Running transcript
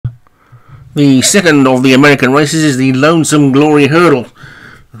The second of the American races is the Lonesome Glory Hurdle.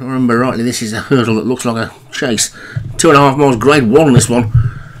 If I remember rightly, this is a hurdle that looks like a chase. 2.5 miles, grade 1 this one.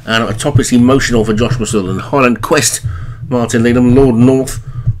 And at the top it's Emotional for Joshua Sutherland. Highland Quest, Martin Leadham. Lord North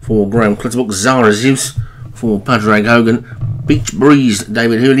for Graham Clutterbuck. Zara Zeus for Padraig Hogan. Beach Breeze,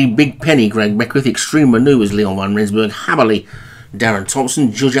 David Hurley. Big Penny, Greg Beckwith. Extreme Manoeuvres, Leon Van Rensburg. Haberley, Darren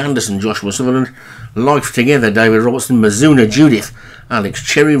Thompson. Judge Anderson, Joshua Sutherland. Life Together, David Robertson. Mizuna Judith, Alex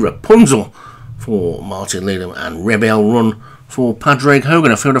Cherry. Rapunzel for Martin Leadham. And Rebel Run for Padraig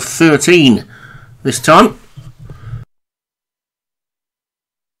Hogan. A field of 13 this time.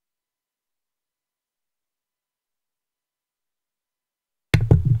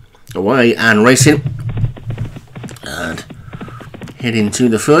 Away and racing, and head into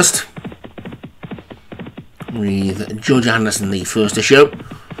the first with Judge Anderson the first to show.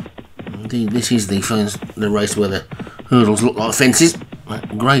 Indeed, this is the race where the hurdles look like fences.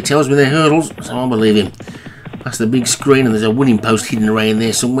 Gray tells me they're hurdles, so I believe him. That's the big screen, and there's a winning post hidden away in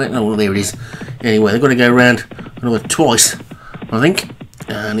there somewhere. No, there it is. Anyway, they've got to go around another twice, I think,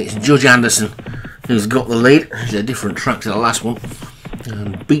 and it's Judge Anderson who's got the lead. It's a different track to the last one.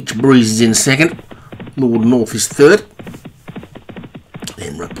 And Beach Breeze is in second. Lord North is third.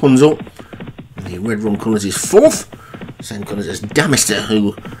 Then Rapunzel. The red rum colours is fourth. Same colours as Damister,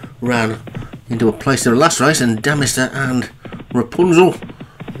 who ran into a place in the last race. And Damister and Rapunzel,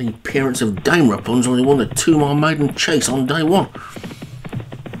 the parents of Dame Rapunzel, who won the 2 mile maiden chase on day 1.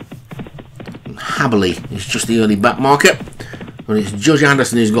 And Haberley is just the early back marker. And it's Judge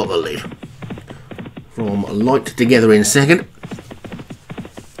Anderson who's got the lead. From Light Together in second.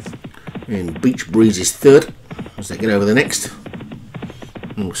 And Beach Breeze is third as they get over the next.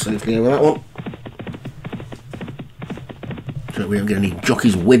 Oh, safely over that one. So we don't get any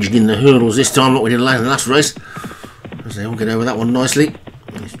jockeys wedged in the hurdles this time like we did in the last race. As they all get over that one nicely.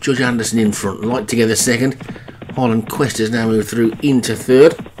 It's Judge Anderson in front, Light Together second. Highland Quest has now moved through into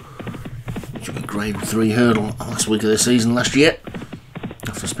third. Took a grade 3 hurdle last week of the season last year,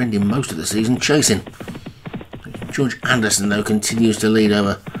 after spending most of the season chasing. Judge Anderson though continues to lead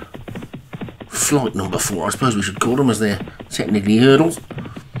over flight number 4, I suppose we should call them, as they're technically hurdles.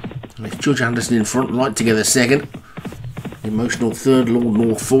 And it's Judge Anderson in front, Light Together second. Emotional third, Lord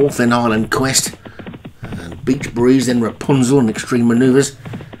North fourth, then Island Quest. And Beach Breeze, then Rapunzel and Extreme Manoeuvres.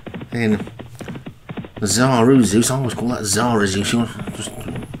 Then Zara Zeus, I always call that Zara Zeus. You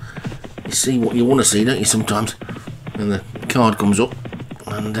see what you want to see, don't you, sometimes? And the card comes up,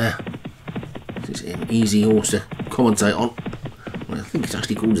 and it's an easy horse to commentate on. I think it's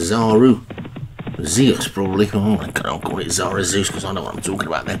actually called Zaru Zeus, probably. Oh, I can't call it Zara Zeus because I know what I'm talking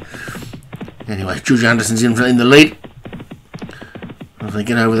about then. Anyway, Judge Anderson's in the lead. As they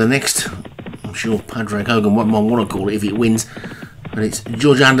get over the next, I'm sure Padraig Hogan won't want to call it if it wins. But it's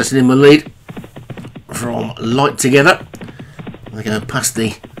Judge Anderson in the lead from Light Together. They go past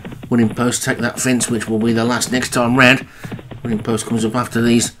the winning post, take that fence, which will be the last next time round. Winning post comes up after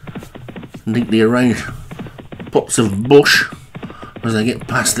these neatly arranged pots of bush as they get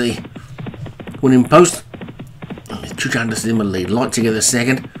past the winning post. Judge Anderson in the lead, Light Together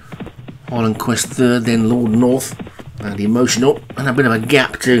second, Highland Quest third, then Lord North and Emotional, and a bit of a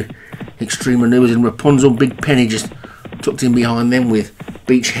gap to Extreme Manoeuvres and Rapunzel. Big Penny just tucked in behind them with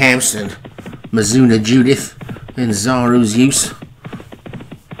Beach House and Mizuna Judith, then Zaru's Use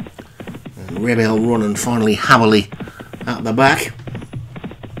and Rebel Run, and finally Haberley at the back.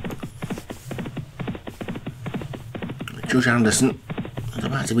 Judge Anderson is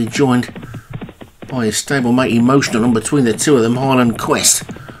about to be joined by his stablemate Emotional, and between the two of them Highland Quest.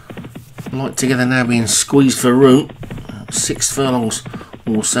 Light Together now being squeezed for room. 6 furlongs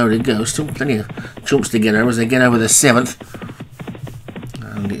or so to go. Still plenty of jumps to get over as they get over the 7th.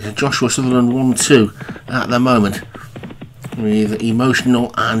 And it's a Joshua Sutherland 1-2 at the moment, with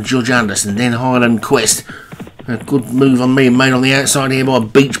Emotional and Judge Anderson. Then Highland Quest. A good move on me made on the outside here by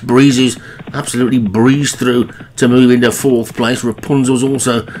Beach Breeze, who's absolutely breezed through to move into 4th place. Rapunzel's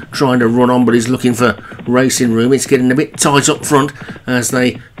also trying to run on, but he's looking for racing room. It's getting a bit tight up front as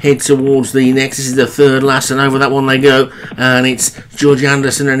they head towards the next. This is the 3rd last, and over that one they go. And it's Judge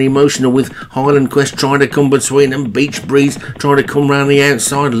Anderson and Emotional, with Highland Quest trying to come between them. Beach Breeze trying to come round the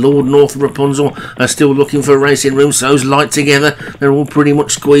outside. Lord North and Rapunzel are still looking for racing room. So's Light Together. They're all pretty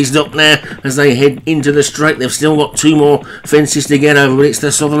much squeezed up now as they head into the straight. They've still got 2 more fences to get over, but it's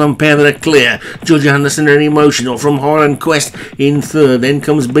the Sutherland pair that are clear. Judge Anderson and Emotional from Highland Quest in 3rd. Then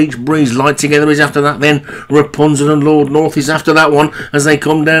comes Beach Breeze. Light Together is after that then. then Rapunzel and Lord North is after that one as they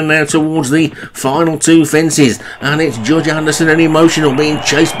come down now towards the final two fences, and it's Judge Anderson and Emotional being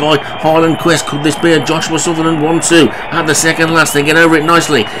chased by Highland Quest. Could this be a Joshua Sutherland 1-2 at the second last? They get over it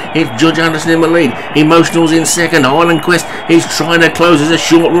nicely. It's Judge Anderson in the lead, Emotional's in second, Highland Quest is trying to close. There's a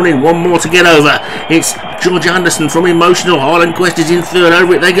short run in, one more to get over. It's Judge Anderson from Emotional, Highland Quest is in third,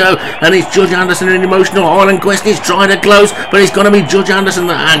 over it they go, and it's Judge Anderson and Emotional. Highland Quest is trying to close, but it's going to be Judge Anderson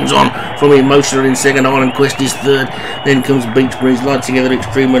that hangs on from Emotional in second. Highland Quest is third, then comes Beach Breeze, Light Together,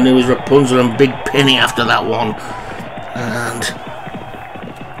 Extreme Manoeuvres, Rapunzel and Big Penny after that one, and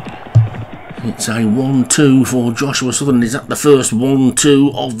it's a 1-2 for Joshua Sutherland. Is that the first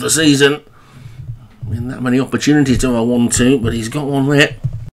 1-2 of the season? I mean, that many opportunities to a 1-2, but he's got one there.